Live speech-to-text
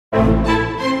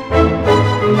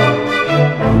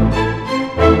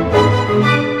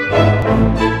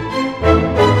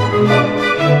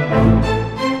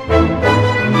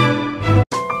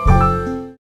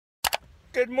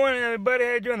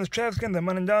everybody doing? This is Travis again, the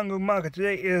Manandango Maka.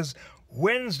 Today is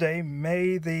Wednesday,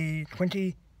 May the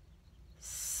 22nd.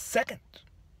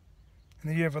 In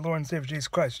the year of our Lord and Savior Jesus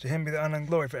Christ. To him be the honor and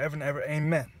glory forever and ever.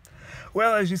 Amen.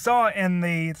 Well, as you saw in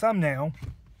the thumbnail,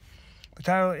 the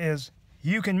title is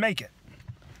You Can Make It.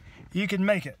 You can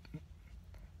make it.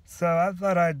 So I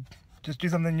thought I'd just do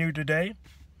something new today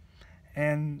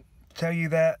and tell you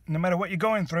that no matter what you're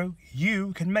going through,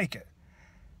 you can make it.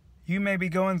 You may be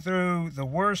going through the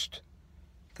worst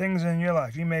things in your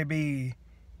life. You may be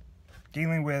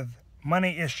dealing with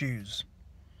money issues,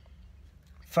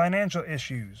 financial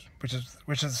issues, which is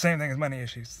the same thing as money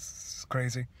issues. It's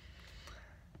crazy.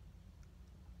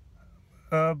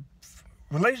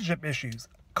 Relationship issues,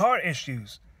 car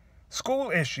issues,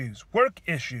 school issues, work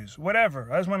issues,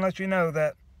 whatever. I just want to let you know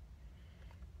that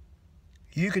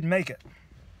you could make it.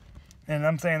 And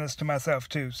I'm saying this to myself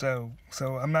too, so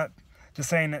I'm not just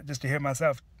saying it just to hear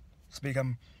myself speak.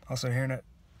 I'm also hearing it.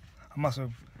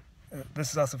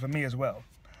 This is also for me as well.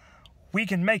 We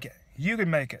can make it. You can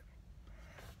make it.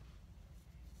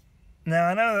 Now,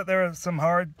 I know that there are some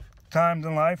hard times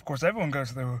in life. Of course, everyone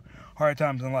goes through hard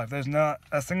times in life. There's not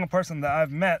a single person that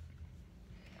I've met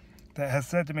that has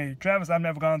said to me, Travis, I've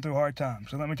never gone through hard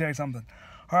times. So let me tell you something.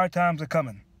 Hard times are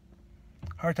coming.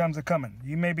 Hard times are coming.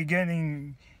 You may be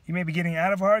getting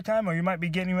out of a hard time, or you might be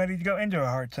getting ready to go into a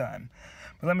hard time.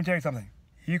 But let me tell you something.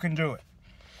 You can do it.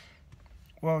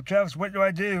 Well, Travis, what do I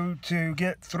do to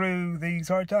get through these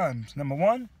hard times? Number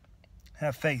one,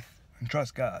 have faith and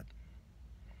trust God.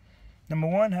 Number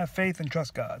one, have faith and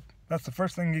trust God. That's the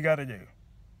first thing you got to do.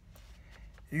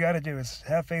 You got to do is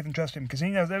have faith and trust Him, because He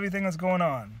knows everything that's going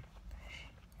on.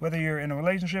 Whether you're in a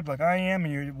relationship like I am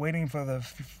and you're waiting for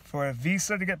a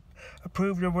visa to get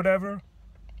approved or whatever,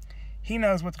 He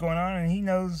knows what's going on and He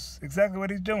knows exactly what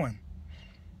He's doing.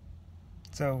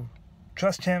 So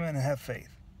trust Him and have faith.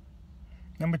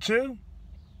 Number two,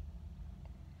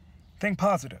 think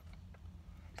positive.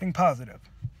 Think positive.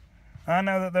 I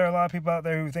know that there are a lot of people out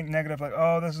there who think negative, like,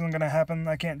 oh, this isn't going to happen,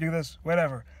 I can't do this,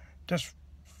 whatever. Just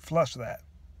flush that.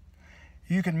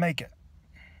 You can make it.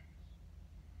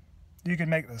 You can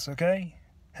make this, okay?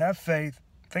 Have faith.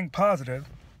 Think positive.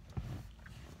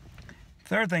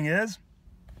 Third thing is,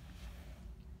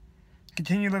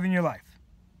 continue living your life.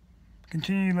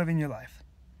 Continue living your life.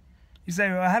 You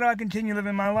say, well, how do I continue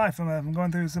living my life if I'm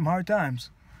going through some hard times?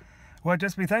 Well,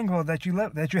 just be thankful that you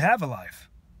have a life.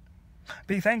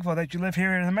 Be thankful that you live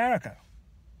here in America.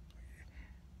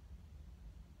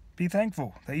 Be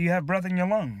thankful that you have breath in your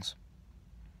lungs.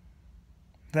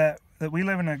 That we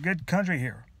live in a good country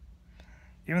here.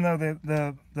 Even though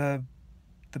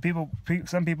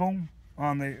some people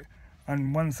on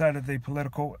one side of the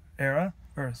political era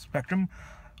or spectrum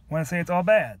want to say it's all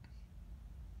bad.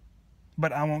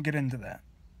 But I won't get into that.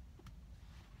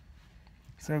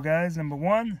 So guys, number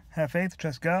one, have faith,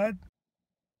 trust God.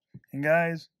 And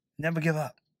guys, never give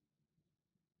up.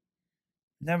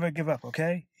 Never give up,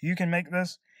 okay? You can make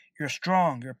this. You're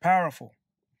strong. You're powerful.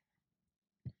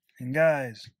 And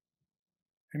guys,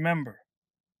 remember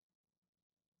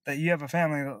that you have a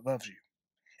family that loves you.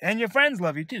 And your friends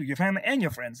love you too. Your family and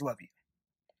your friends love you.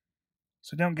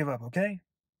 So don't give up, okay?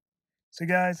 So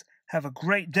guys, have a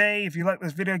great day. If you like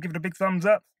this video, give it a big thumbs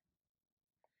up.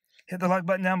 Hit the like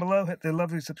button down below. Hit the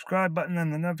lovely subscribe button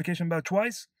and the notification bell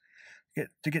twice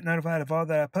to get notified of all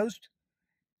that I post.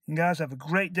 And guys, have a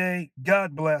great day.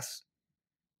 God bless.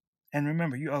 And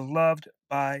remember, you are loved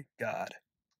by God.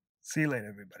 See you later,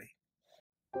 everybody.